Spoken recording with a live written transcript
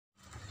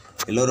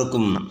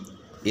எல்லோருக்கும்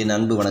என்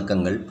அன்பு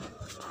வணக்கங்கள்.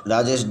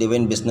 Rajesh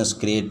divine business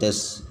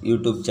creators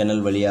YouTube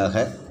channel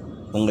வழியாக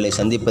உங்களை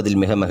சந்திப்பதில்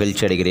மிக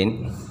மகிழ்ச்சி அடைகிறேன்.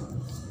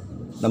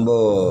 நம்ம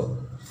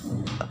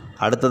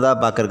அடுத்ததாக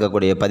பார்க்க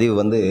இருக்கக்கூடிய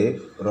பதிவு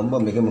ரொம்ப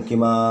மிக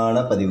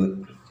முக்கியமான பதிவு.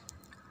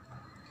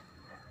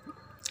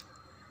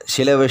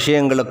 சில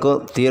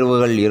விஷயங்களுக்கும்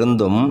தீர்வுகள்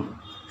இருந்தும்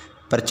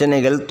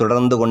பிரச்சனைகள்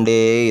தொடர்ந்து கொண்டே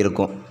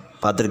இருக்கும்.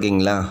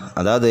 பார்த்துருக்கீங்களா?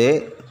 அதாவது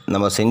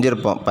நம்ம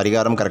செஞ்சுருப்போம்,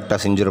 பரிகாரம்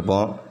கரெக்டாக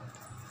செஞ்சுருப்போம்,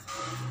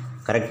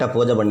 கரெக்டாக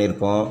பூஜை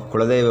பண்ணியிருப்போம்,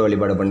 குலதெய்வ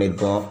வழிபாடு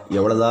பண்ணியிருப்போம்.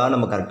 எவ்வளோதான்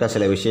நம்ம கரெக்டாக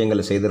சில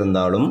விஷயங்கள்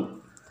செய்திருந்தாலும்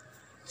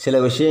சில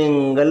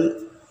விஷயங்கள்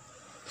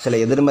சில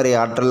எதிர்மறை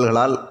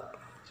ஆற்றல்களால்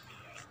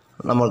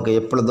நமக்கு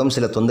எப்பொழுதும்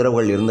சில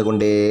தொந்தரவுகள் இருந்து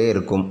கொண்டே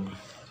இருக்கும்.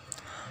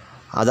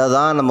 அதை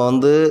தான்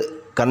நம்ம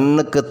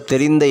கண்ணுக்கு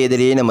தெரிந்த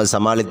எதிரியை நம்ம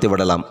சமாளித்து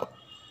விடலாம்.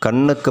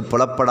 கண்ணுக்கு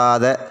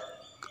புலப்படாத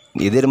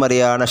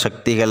எதிர்மறையான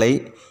சக்திகளை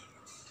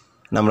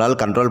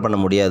நம்மளால் கண்ட்ரோல் பண்ண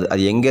முடியாது.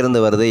 அது எங்கேருந்து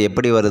வருது,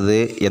 எப்படி வருது,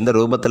 எந்த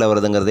ரூபத்தில்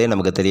வருதுங்கிறதே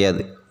நமக்கு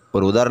தெரியாது.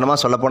 ஒரு உதாரணமாக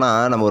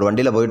சொல்லப்போனால், நம்ம ஒரு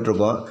வண்டியில்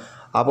போயிட்டுருக்கோம்,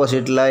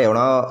 ஆப்போசிட்டில்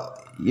எவனோ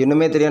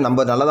இன்னுமே தெரியும்,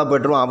 நம்ம நல்லா தான்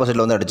போய்ட்டுருவோம்,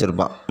 ஆப்போசிட்டில்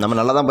அடிச்சிருப்பான். நம்ம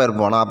நல்லா தான்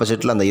போயிருப்போம், ஆனால்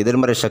ஆப்போசிட்டில் அந்த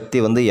எதிர்மறை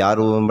சக்தி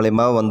யார்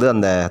மூலயமா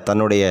அந்த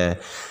தன்னுடைய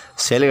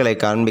செயல்களை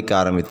காண்பிக்க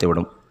ஆரம்பித்து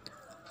விடும்.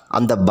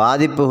 அந்த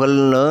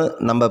பாதிப்புகள்னு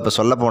நம்ம இப்போ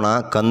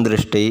சொல்லப்போனால்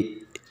கந்திருஷ்டி,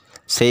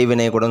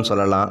 செய்வினை கூட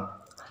சொல்லலாம்.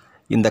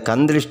 இந்த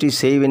கந்திருஷ்டி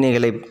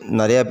செய்வினைகளை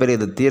நிறையா பேர்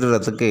இது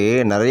தீர்றதுக்கு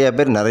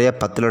நிறைய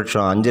 10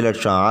 லட்சம், 5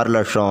 லட்சம், 6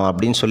 லட்சம்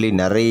அப்படின்னு சொல்லி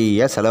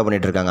நிறைய செலவு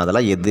பண்ணிகிட்ருக்காங்க.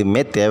 அதெல்லாம்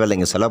எதுவுமே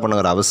தேவையில்லைங்க, செலவு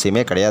பண்ணுங்கிற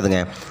அவசியமே கிடையாதுங்க.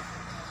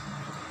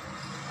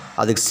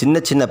 அதுக்கு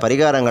சின்ன சின்ன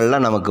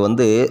பரிகாரங்கள்லாம்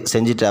நமக்கு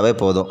செஞ்சிட்டாவே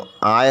போதும்.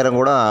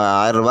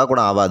 1000 ரூபா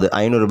கூட ஆகாது,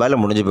 500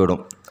 ரூபாயில் முடிஞ்சு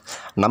போயிடும்.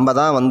 நம்ம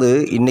தான்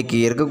இன்றைக்கி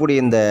இருக்கக்கூடிய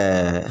இந்த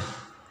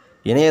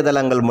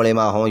இணையதளங்கள்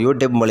மூலியமாகவும்,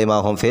 யூடியூப்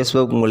மூலியமாகவும்,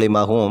 ஃபேஸ்புக்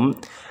மூலியமாகவும்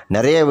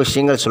நிறைய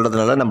விஷயங்கள்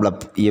சொல்கிறதுனால நம்மளை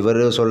இவர்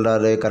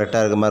சொல்கிறாரு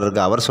கரெக்டாக இருக்க மாதிரி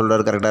இருக்குது, அவர்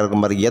சொல்கிறாரு கரெக்டாக இருக்க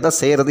மாதிரி, எதை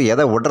செய்கிறது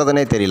எதை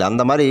விடுறதுனே தெரியல.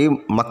 அந்த மாதிரி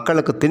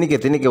மக்களுக்கு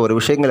திணிக்க ஒரு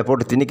விஷயங்களை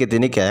போட்டு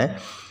திணிக்க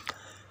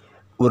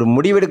ஒரு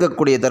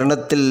முடிவெடுக்கக்கூடிய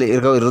தருணத்தில்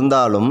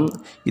இருந்தாலும்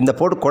இந்த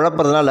போட்டு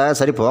குழப்பறதுனால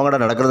சரி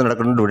போங்கடா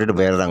நடக்கணும்னு விட்டுட்டு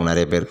போயிடுறாங்க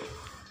நிறைய பேர்.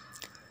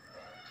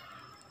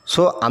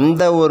 ஸோ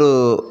அந்த ஒரு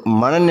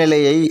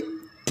மனநிலையை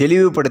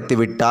தெளிவுபடுத்தி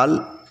விட்டால்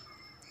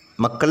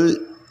மக்கள்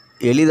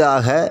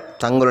எளிதாக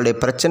தங்களுடைய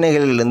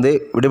பிரச்சனைகளிலிருந்து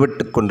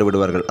விடுபட்டு கொண்டு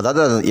விடுவார்கள்.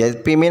 அதாவது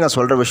எப்பயுமே நான்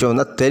சொல்கிற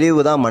விஷயம் தெளிவு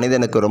தான்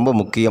மனிதனுக்கு ரொம்ப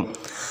முக்கியம்.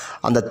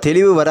 அந்த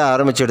தெளிவு வர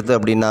ஆரம்பிச்சிடுது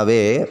அப்படின்னாவே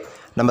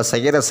நம்ம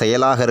செய்கிற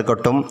செயலாக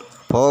இருக்கட்டும்,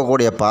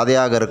 போகக்கூடிய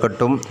பாதையாக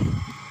இருக்கட்டும்,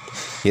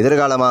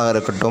 எதிர்காலமாக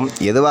இருக்கட்டும்,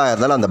 எதுவாக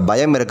இருந்தாலும் அந்த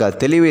பயம் இருக்காது.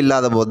 தெளிவு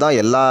இல்லாத போது தான்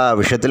எல்லா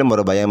விஷயத்திலும்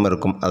ஒரு பயம்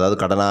இருக்கும். அதாவது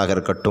கடனாக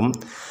இருக்கட்டும்,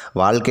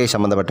 வாழ்க்கை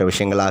சம்மந்தப்பட்ட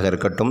விஷயங்களாக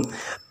இருக்கட்டும்,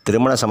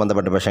 திருமண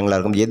சம்மந்தப்பட்ட விஷயங்களாக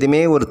இருக்கும்,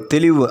 எதுவுமே ஒரு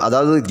தெளிவு,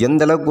 அதாவது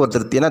எந்த அளவுக்கு ஒரு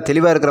திருப்தி. ஏன்னா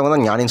தெளிவாக இருக்கிறவங்க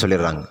தான் ஞானின்னு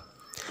சொல்லிடுறாங்க.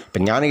 இப்போ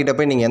ஞானிக்கிட்ட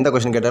போய் நீங்கள் எந்த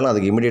கொஸ்டின் கேட்டாலும்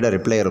அதுக்கு இமீடியட்டாக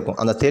ரிப்ளை இருக்கும்.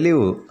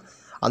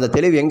 அந்த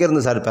தெளிவு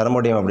எங்கேருந்து சார் பெற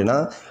முடியும் அப்படின்னா,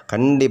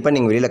 கண்டிப்பாக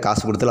நீங்கள் வெளியில்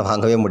காசு கொடுத்துலாம்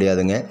வாங்கவே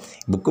முடியாதுங்க.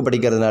 புக்கு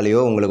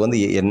படிக்கிறதுனாலையோ உங்களுக்கு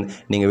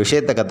நீங்கள்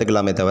விஷயத்தை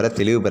கற்றுக்கலாமே தவிர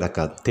தெளிவு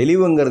பிறக்காது.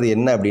 தெளிவுங்கிறது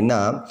என்ன அப்படின்னா,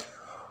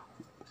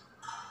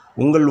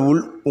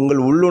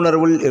 உங்கள்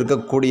உள்ளுணர்வில்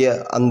இருக்கக்கூடிய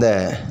அந்த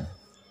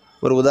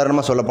ஒரு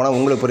உதாரணமாக சொல்லப்போனால்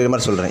உங்களுக்கு புரியுற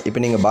மாதிரி சொல்கிறேன். இப்போ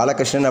நீங்கள்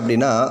பாலகிருஷ்ணன்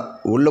அப்படின்னா,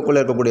 உள்ளுக்குள்ளே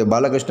இருக்கக்கூடிய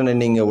பாலகிருஷ்ணனை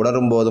நீங்கள்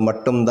உணரும்போது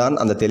மட்டும்தான்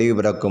அந்த தெளிவு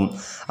பிறக்கும்.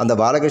 அந்த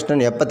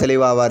பாலகிருஷ்ணன் எப்போ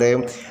தெளிவாவார்?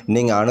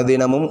 நீங்கள்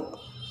அனுதினமும்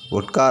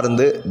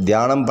உட்கார்ந்து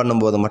தியானம்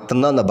பண்ணும்போது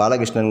மட்டும்தான் அந்த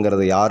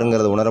பாலகிருஷ்ணனுங்கிறது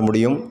யாருங்கிறத உணர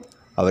முடியும்.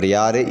 அவர்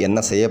யார், என்ன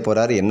செய்ய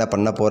போகிறார், என்ன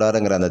பண்ண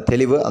போகிறாருங்கிற அந்த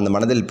தெளிவு அந்த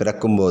மனதில்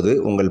பிறக்கும்போது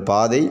உங்கள்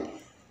பாதை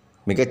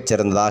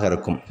மிகச்சிறந்ததாக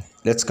இருக்கும்.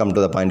 Let's come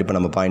to the point. இப்போ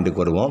நம்ம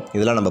பாயிண்ட்டுக்கு வருவோம்.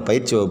 இதெல்லாம் நம்ம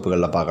பயிற்சி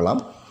வகுப்புகளில்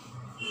பார்க்கலாம்.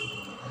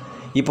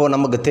 இப்போது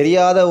நமக்கு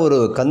தெரியாத ஒரு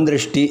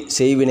கந்திருஷ்டி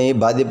செய்வினை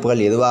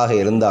பாதிப்புகள் எதுவாக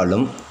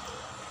இருந்தாலும்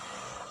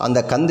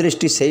அந்த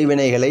கந்திருஷ்டி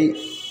செய்வினைகளை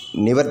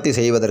நிவர்த்தி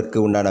செய்வதற்கு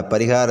உண்டான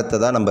பரிகாரத்தை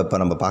தான்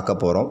நம்ம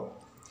பார்க்க போகிறோம்.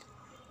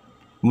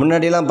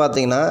 முன்னாடியெல்லாம்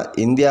பார்த்திங்கன்னா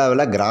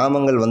இந்தியாவில்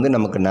கிராமங்கள்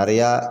நமக்கு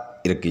நிறையா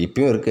இருக்குது,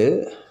 இப்பயும் இருக்குது.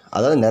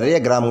 அதாவது நிறைய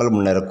கிராமங்கள்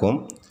முன்னே இருக்கும்.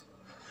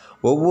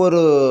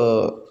 ஒவ்வொரு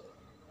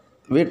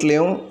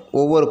வீட்லேயும்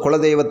ஒவ்வொரு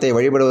குலதெய்வத்தை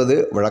வழிபடுவது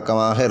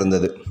வழக்கமாக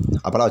இருந்தது.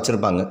 அப்போலாம்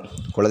வச்சுருப்பாங்க,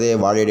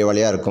 குலதெய்வ வாழையடி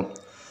வாழையாக இருக்கும்.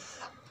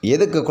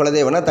 எதுக்கு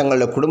குலதெய்வம்னா,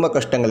 தங்களுடைய குடும்ப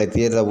கஷ்டங்களை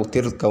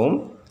தீர்க்கவும்,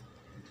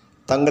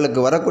 தங்களுக்கு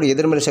வரக்கூடிய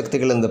எதிர்மறை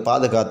சக்திகளிலிருந்து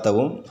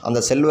பாதுகாத்தவும்,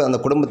 அந்த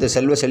குடும்பத்தை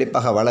செல்வ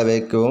செழிப்பாக வாழ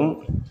வைக்கவும்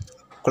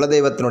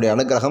குலதெய்வத்தினுடைய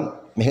அனுகிரகம்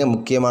மிக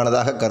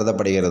முக்கியமானதாக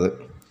கருதப்படுகிறது.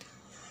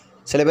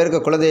 சில பேருக்கு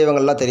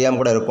குலதெய்வங்கள்லாம் தெரியாமல்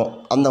கூட இருக்கும்.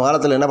 அந்த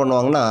காலத்தில் என்ன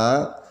பண்ணுவாங்கன்னா,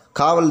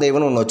 காவல்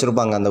தெய்வம்னு ஒன்று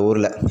வச்சுருப்பாங்க. அந்த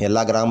ஊரில்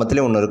எல்லா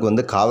கிராமத்துலேயும் ஒன்று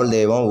இருக்குது, காவல்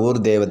தெய்வம், ஊர்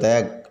தெய்வத்தை,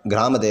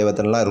 கிராம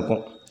தெய்வத்தின்லாம்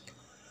இருக்கும்.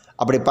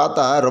 அப்படி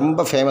பார்த்தா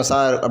ரொம்ப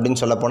ஃபேமஸாக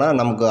அப்படின்னு சொல்லப்போனால்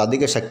நமக்கு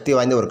அதிக சக்தி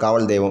வாய்ந்த ஒரு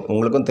காவல் தெய்வம்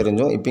உங்களுக்கும்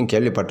தெரிஞ்சும் இப்பயும்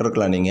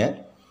கேள்விப்பட்டிருக்கலாம் நீங்கள்.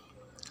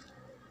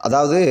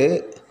 அதாவது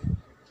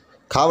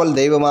காவல்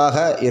தெய்வமாக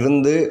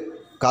இருந்து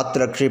காத்து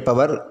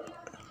ரட்சிப்பவர்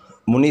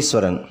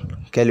முனீஸ்வரன்,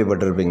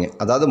 கேள்விப்பட்டிருப்பீங்க.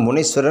 அதாவது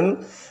முனீஸ்வரன்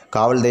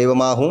காவல்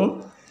தெய்வமாகவும்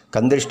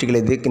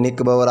கந்திருஷ்டிகளை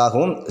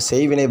நீக்குபவராகவும்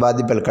செய்வினை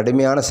பாதிப்புகள்,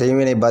 கடுமையான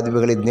செய்வினை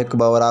பாதிப்புகளை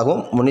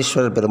நீக்குபவராகவும்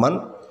முனீஸ்வரர் பெருமான்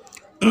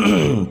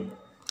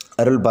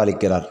அருள்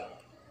பாலிக்கிறார்.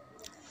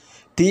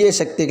 தீய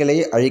சக்திகளை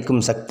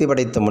அழிக்கும் சக்தி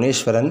படைத்த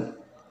முனீஸ்வரன்.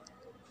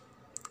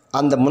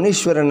 அந்த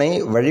முனீஸ்வரனை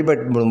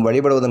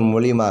வழிபடுவதன்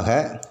மூலியமாக,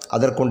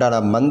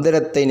 அதற்குண்டான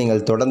மந்திரத்தை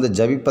நீங்கள் தொடர்ந்து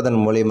ஜபிப்பதன்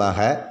மூலியமாக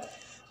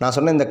நான்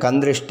சொன்ன இந்த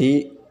கந்திருஷ்டி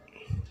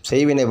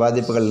செய்வினை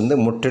பாதிப்புகளிலிருந்து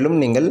முற்றிலும்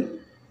நீங்கள்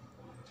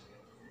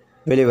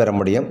வெளிவர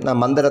முடியும்.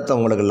 நான் மந்திரத்தை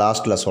உங்களுக்கு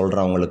லாஸ்ட்டில்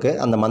சொல்கிறேன். உங்களுக்கு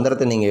அந்த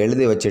மந்திரத்தை நீங்கள்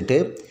எழுதி வச்சுட்டு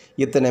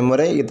இத்தனை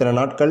முறை இத்தனை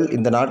நாட்கள்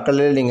இந்த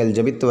நாட்களில் நீங்கள்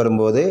ஜபித்து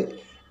வரும்போது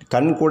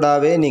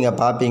கண்கூடாவே நீங்கள்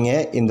பார்ப்பீங்க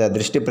இந்த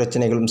திருஷ்டி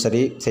பிரச்சனைகளும் சரி,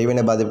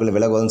 செய்வினை பாதிப்புகள்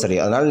விலகுவதும் சரி.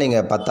 அதனால்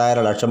நீங்கள்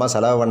 10,000 லட்சமாக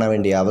செலவு பண்ண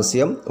வேண்டிய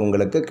அவசியம்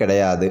உங்களுக்கு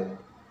கிடையாது.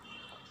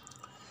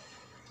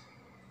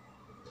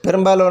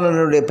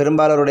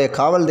 பெரும்பாலருடைய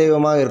காவல்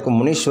தெய்வமாக இருக்கும்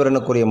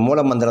முனீஸ்வரனுக்குரிய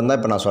மூல மந்திரம் தான்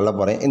இப்போ நான் சொல்ல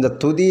போகிறேன். இந்த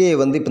துதியை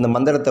இப்போ இந்த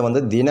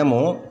மந்திரத்தை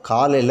தினமும்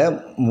காலையில்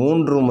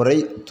 3 முறை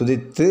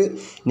துதித்து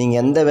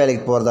நீங்கள் எந்த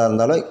வேலைக்கு போகிறதா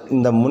இருந்தாலும்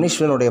இந்த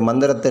முனீஸ்வரனுடைய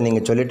மந்திரத்தை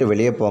நீங்கள் சொல்லிவிட்டு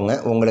வெளியே போங்க.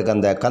 உங்களுக்கு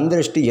அந்த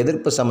கந்திருஷ்டி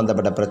எதிர்ப்பு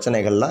சம்மந்தப்பட்ட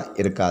பிரச்சனைகள்லாம்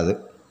இருக்காது.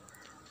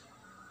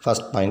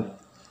 ஃபர்ஸ்ட் பாயிண்ட்,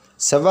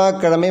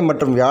 செவ்வாய்க்கிழமை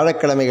மற்றும்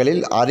வியாழக்கிழமைகளில்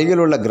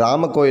அருகிலுள்ள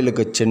கிராம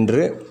கோயிலுக்கு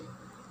சென்று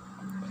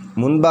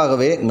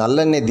முன்பாகவே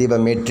நல்லெண்ணெய்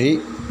தீபமேற்றி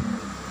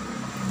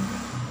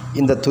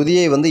இந்த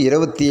துதியை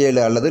 27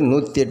 அல்லது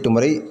 108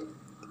 முறை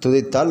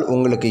துதித்தால்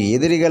உங்களுக்கு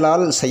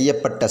எதிரிகளால்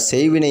செய்யப்பட்ட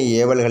செய்வினை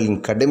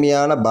ஏவல்களின்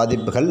கடுமையான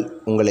பாதிப்புகள்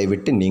உங்களை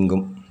விட்டு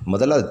நீங்கும்.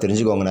 முதல்ல அதை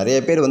தெரிஞ்சுக்கோங்க. நிறைய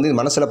பேர்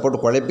மனசில் போட்டு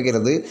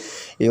குழப்பிக்கிறது,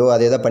 ஐயோ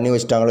அதை எதை பண்ணி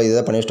வச்சிட்டாங்களோ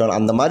இதை பண்ணி வச்சிட்டாங்களோ,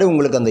 அந்த மாதிரி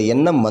உங்களுக்கு அந்த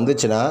எண்ணம்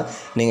வந்துச்சுன்னா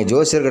நீங்கள்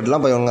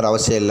ஜோசியர்கிட்டலாம் போகணுங்கிற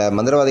அவசியம் இல்லை,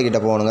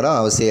 மந்திரவாதிகிட்ட போகணுங்கிற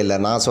அவசியம் இல்லை.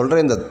 நான்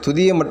சொல்கிற இந்த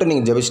துதியை மட்டும்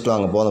நீங்கள் ஜபிச்சுட்டு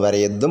வாங்க போதும்.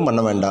 வேறு எதுவும்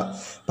பண்ண வேண்டாம்.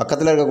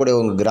 பக்கத்தில் இருக்கக்கூடிய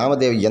உங்கள் கிராம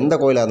தேவி எந்த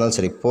கோயிலாக இருந்தாலும்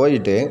சரி,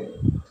 போயிட்டு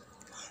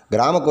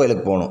கிராம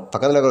கோயிலுக்கு போகணும்.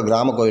 பக்கத்தில் இருக்கிற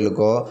கிராம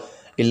கோயிலுக்கோ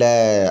இல்லை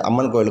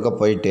அம்மன் கோயிலுக்கோ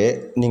போயிட்டு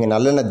நீங்கள்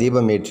நல்லெண்ணெய்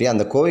தீபம் ஏற்றி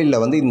அந்த கோயிலில்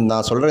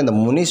நான் சொல்கிற இந்த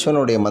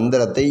முனீஸ்வரனுடைய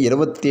மந்திரத்தை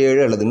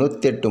 27 அல்லது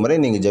 108 முறை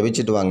நீங்கள்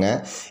ஜபிச்சுட்டு வாங்க.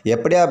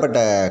 எப்படியாப்பட்ட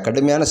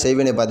கடுமையான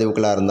செய்வினை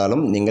பாதிப்புகளாக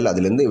இருந்தாலும் நீங்கள்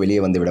அதிலிருந்து வெளியே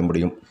வந்துவிட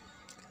முடியும்.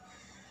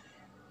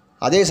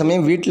 அதே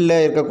சமயம் வீட்டில்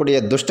இருக்கக்கூடிய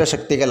துஷ்ட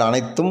சக்திகள்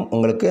அனைத்தும்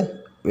உங்களுக்கு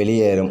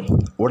வெளியேறும்.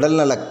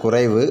 உடல்நலக்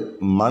குறைவு,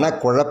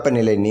 மனக்குழப்ப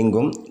நிலை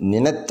நீங்கும்.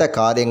 நினைத்த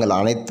காரியங்கள்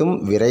அனைத்தும்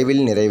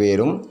விரைவில்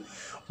நிறைவேறும்.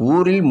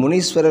 ஊரில்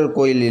முனீஸ்வரர்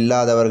கோயில்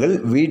இல்லாதவர்கள்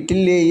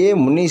வீட்டிலேயே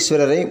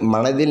முனீஸ்வரரை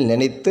மனதில்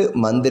நினைத்து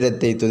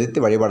மந்திரத்தை துதித்து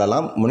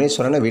வழிபடலாம்.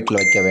 முனீஸ்வரனை வீட்டில்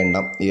வைக்க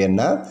வேண்டாம்.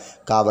 ஏன்னா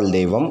காவல்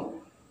தெய்வம்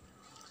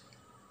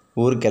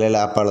ஊர் கிளையில்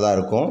ஆப்பால் தான்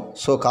இருக்கும்.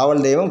 ஸோ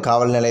காவல் தெய்வம்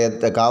காவல்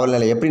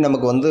நிலையம் எப்படி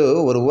நமக்கு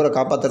ஒரு ஊரை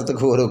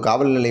காப்பாற்றுறதுக்கு ஒரு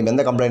காவல் நிலையம்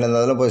எந்த கம்ப்ளைண்ட்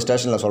இருந்தாலும் போய்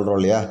ஸ்டேஷனில்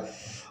சொல்கிறோம் இல்லையா.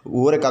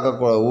 ஊருக்கு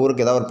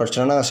ஏதாவது ஒரு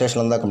பிரச்சனைனா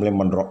ஸ்டேஷனில் தான் கம்ப்ளைண்ட்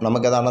பண்ணுறோம்.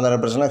 நமக்கு எதாவது அனந்தர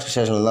பிரச்சனை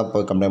ஸ்டேஷனில் தான்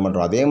போய் கம்ப்ளைண்ட்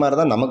பண்ணுறோம். அதே மாதிரி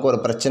தான் நமக்கு ஒரு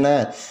பிரச்சனை,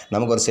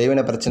 நமக்கு ஒரு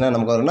செய்வினை பிரச்சனை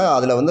நமக்கு வரும்னா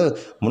அதில்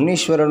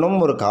முனீஸ்வரனும்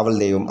ஒரு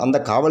காவல் தெய்வம். அந்த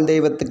காவல்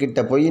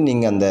தெய்வத்துக்கிட்ட போய்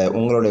நீங்கள் அந்த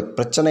உங்களுடைய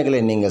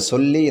பிரச்சனைகளை நீங்கள்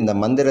சொல்லி இந்த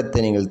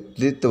மந்திரத்தை நீங்கள்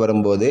துதித்து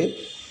வரும்போது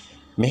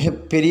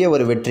மிகப்பெரிய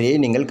ஒரு வெற்றியை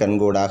நீங்கள்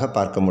கண்கூடாக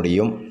பார்க்க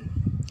முடியும்.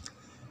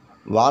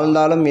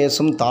 வாழ்ந்தாலும்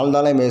மேசும்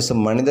தாழ்ந்தாலும்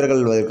மேசும்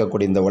மனிதர்கள்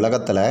இருக்கக்கூடிய இந்த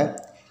உலகத்தில்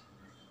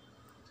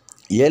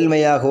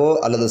ஏழ்மையாகவோ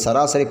அல்லது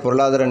சராசரி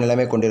பொருளாதார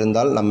நிலைமை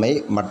கொண்டிருந்தால் நம்மை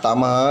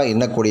மட்டமாக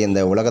எண்ணக்கூடிய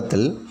இந்த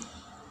உலகத்தில்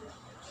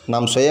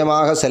நாம்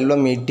சுயமாக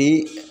செல்வம் ஈட்டி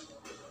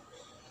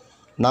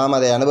நாம்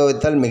அதை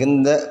அனுபவித்தால்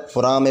மிகுந்த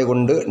பொறாமை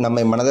கொண்டு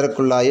நம்மை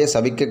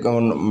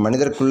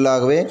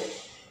மனிதருக்குள்ளாகவே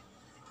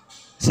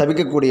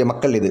சபிக்கக்கூடிய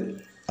மக்கள் இது.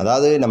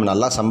 அதாவது நம்ம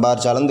நல்லா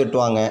சம்பாதிச்சாலும்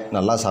திட்டுவாங்க,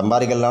 நல்லா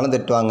சம்பாதிக்கலனாலும்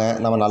திட்டுவாங்க,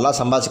 நம்ம நல்லா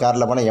சம்பாதிச்சு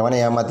காரில் போனால்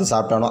எவனை ஏமாற்றி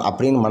சாப்பிட்டானோ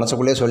அப்படின்னு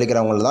மனசுக்குள்ளேயே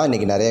சொல்லிக்கிறவங்க தான்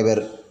இன்றைக்கி நிறைய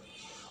பேர்.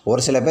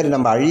 ஒரு சில பேர்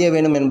நம்ம அழிய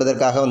வேணும்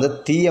என்பதற்காக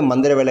தீய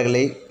மந்திர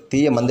வேலைகளை,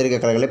 தீய மந்திரிக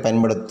கலைகளை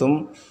பயன்படுத்தும்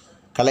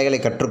கலைகளை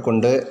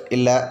கற்றுக்கொண்டு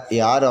இல்லை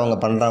யார் அவங்க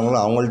பண்ணுறாங்களோ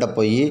அவங்கள்ட்ட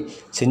போய்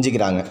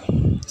செஞ்சிடுறாங்க.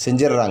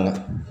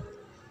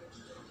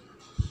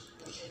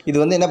 இது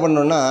என்ன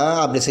பண்ணணுன்னா,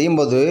 அப்படி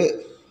செய்யும்போது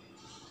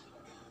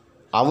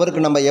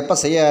அவருக்கு நம்ம எப்போ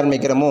செய்ய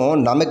ஆரம்பிக்கிறோமோ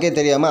நமக்கே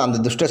தெரியாமல்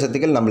அந்த துஷ்ட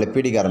சக்திகள் நம்மளை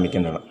பீடிக்க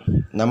ஆரம்பிக்கின்றன.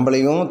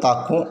 நம்மளையும்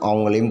தாக்கும்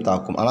அவங்களையும்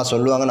தாக்கும். ஆனால்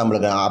சொல்லுவாங்க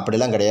நம்மளுக்கு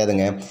அப்படிலாம்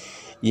கிடையாதுங்க.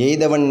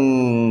 எய்தவன்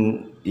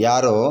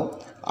யாரோ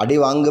அடி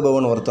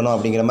வாங்குபவன் ஒருத்தனோ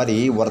அப்படிங்கிற மாதிரி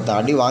ஒருத்தன்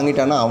அடி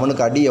வாங்கிட்டான்னா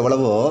அவனுக்கு அடி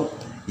எவ்வளவோ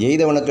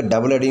எய்தவனுக்கு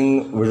டபுள் அடியும்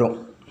விழும்.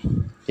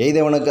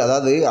 எய்தவனுக்கு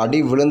அதாவது அடி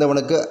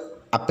விழுந்தவனுக்கு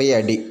அப்பயே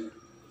அடி.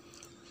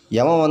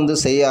 எவன்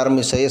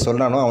செய்ய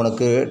சொல்கிறானோ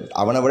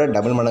அவனை விட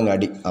டபுள் மடங்கு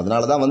அடி.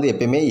 அதனால தான்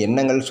எப்பயுமே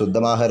எண்ணங்கள்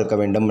சுத்தமாக இருக்க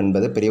வேண்டும்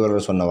என்பது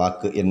பெரியவர்கள் சொன்ன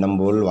வாக்கு, எண்ணம்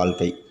போல்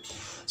வாழ்க்கை.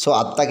 ஸோ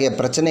அத்தகைய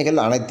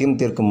பிரச்சனைகள் அனைத்தையும்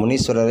தீர்க்கும்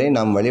முனீஸ்வரரை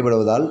நாம்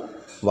வழிபடுவதால்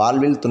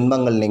வாழ்வில்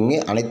துன்பங்கள் நீங்கி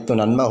அனைத்து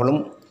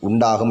நன்மைகளும்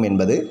உண்டாகும்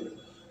என்பது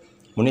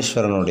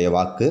முனீஸ்வரனுடைய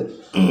வாக்கு.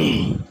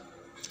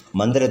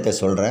 மந்திரத்தை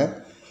சொல்கிறேன்,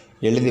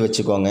 எழுதி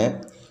வச்சுக்கோங்க.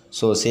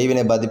 ஸோ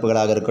செய்வினை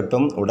பாதிப்புகளாக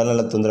இருக்கட்டும்,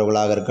 உடல்நல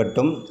தொந்தரவுகளாக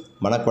இருக்கட்டும்,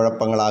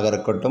 மனக்குழப்பங்களாக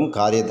இருக்கட்டும்,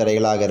 காரிய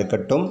தடைகளாக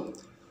இருக்கட்டும்,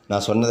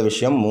 நான் சொன்னது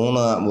விஷயம்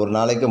ஒரு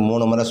நாளைக்கு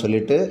 3 முறை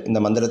சொல்லிவிட்டு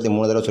இந்த மந்திரத்தை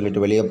 3 தடவை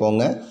சொல்லிவிட்டு வெளியே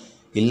போங்க.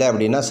 இல்லை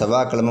அப்படின்னா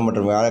செவ்வாய்க்கிழமை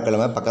மற்றும்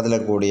வியாழக்கிழமை பக்கத்தில்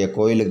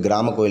இருக்கக்கூடிய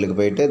கிராம கோயிலுக்கு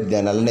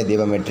போயிட்டு நல்லெண்ணெய்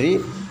தீபமேற்றி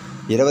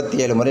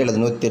 27 முறை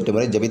அல்லது 108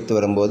 முறை ஜபித்து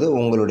வரும்போது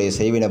உங்களுடைய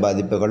செய்வினை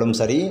பாதிப்புகளும்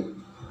சரி,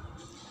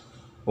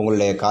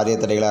 உங்களுடைய காரிய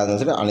தடைகளாக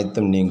இருந்தாலும் சரி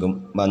அனைத்தும் நீங்கும்.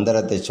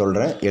 மந்திரத்தை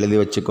சொல்கிறேன், எழுதி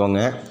வச்சுக்கோங்க.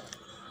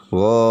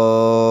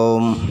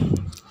 ஓம்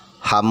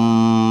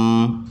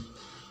ஹம்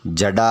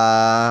ஜடா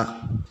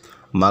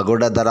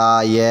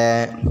மகுடதராய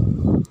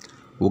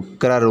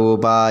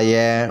உக்ரரூபாய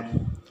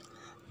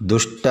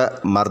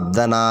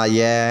துஷ்டமர்தனாய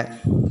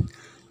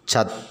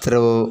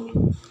சத்ரு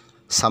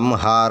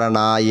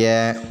சம்ஹாரணாய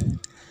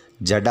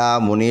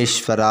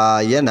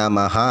ஜடாமுனீஸ்வராய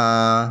நமஹ.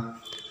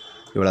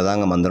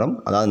 இவ்வளோதாங்க மந்திரம்.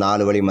 அதாவது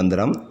 4 வழி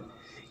மந்திரம்.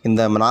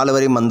 இந்த 4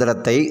 வரி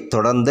மந்திரத்தை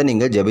தொடர்ந்து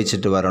நீங்கள்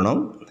ஜபிச்சுட்டு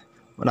வரணும்.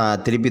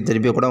 நான்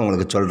திருப்பி கூட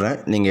உங்களுக்கு சொல்கிறேன்,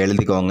 நீங்கள்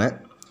எழுதிக்கோங்க.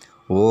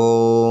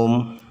 ஓம்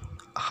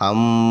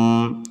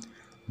ஹம்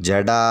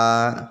ஜடா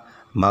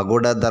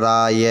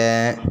மகுடதராய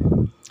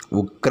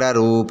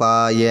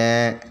உக்ரரூபாய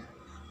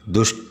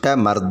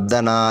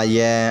துஷ்டமர்தனாய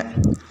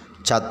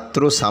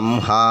சத்ரு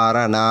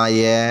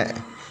சம்ஹாரணாய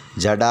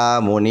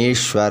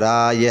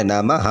ஜடாமுனீஸ்வராய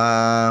நமஹ.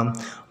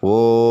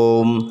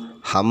 ஓம்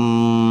ஹம்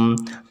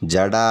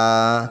ஜடா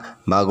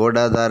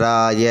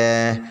மகுடதராய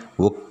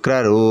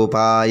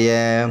உக்ரரூபாய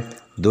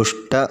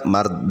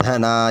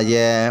துஷ்டமர்தனாய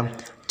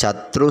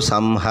சத்ரு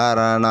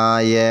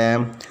சம்ஹரணாய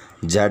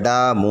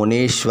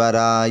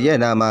ஜடாமுனீஸ்வராய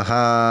நமஹ.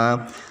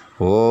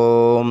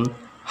 ஓம்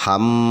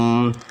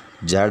ஹம்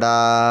ஜடா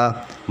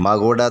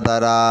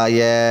மகுடதராய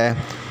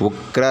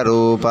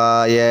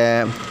உக்ரரூபாய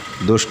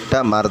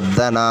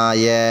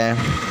துஷ்டமர்தனாய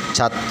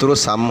சத்ரு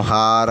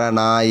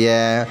சம்ஹாரணாய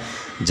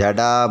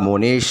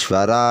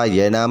ஜடாமுனீஸ்வராய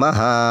நமஹ.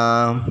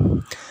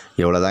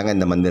 இவ்வளோதாங்க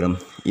இந்த மந்திரம்.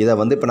 இதை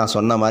இப்போ நான்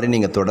சொன்ன மாதிரி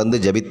நீங்கள் தொடர்ந்து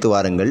ஜபித்து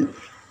வாருங்கள்.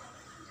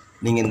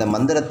 நீங்கள் இந்த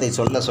மந்திரத்தை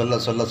சொல்ல சொல்ல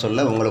சொல்ல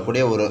சொல்ல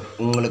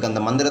உங்களுக்கு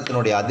அந்த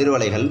மந்திரத்தினுடைய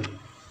அதிர்வலைகள்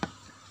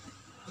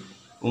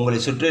உங்களை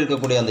சுற்றி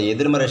இருக்கக்கூடிய அந்த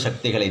எதிர்மறை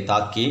சக்திகளை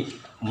தாக்கி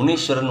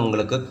முனீஸ்வரன்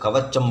உங்களுக்கு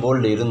கவச்சம்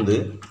போல் இருந்து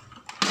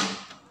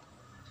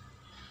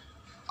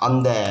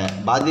அந்த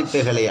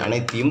பாதிப்புகளை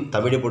அனைத்தையும்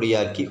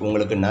தவிடுபொடியாக்கி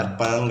உங்களுக்கு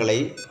நற்பலன்களை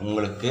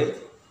உங்களுக்கு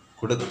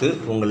கொடுத்து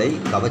உங்களை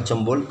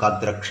கவச்சம் போல்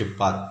காத்து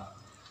ரட்சிப்பார்.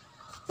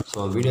 ஸோ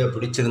வீடியோ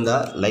பிடிச்சிருந்தா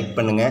லைக்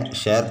பண்ணுங்கள்,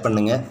 ஷேர்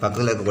பண்ணுங்கள்,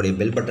 பக்கத்தில் இருக்கக்கூடிய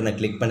பெல் பட்டனை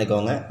கிளிக்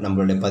பண்ணிக்கோங்க.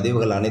 நம்மளுடைய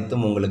பதிவுகள்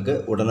அனைத்தும் உங்களுக்கு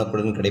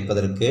உடனுக்குடன்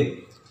கிடைப்பதற்கு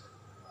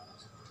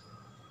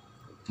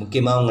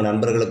முக்கியமாக உங்கள்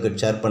நண்பர்களுக்கு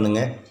ஷேர்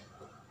பண்ணுங்கள்.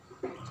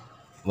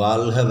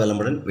 வாழ்க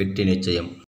வளமுடன், வெற்றி நிச்சயம்.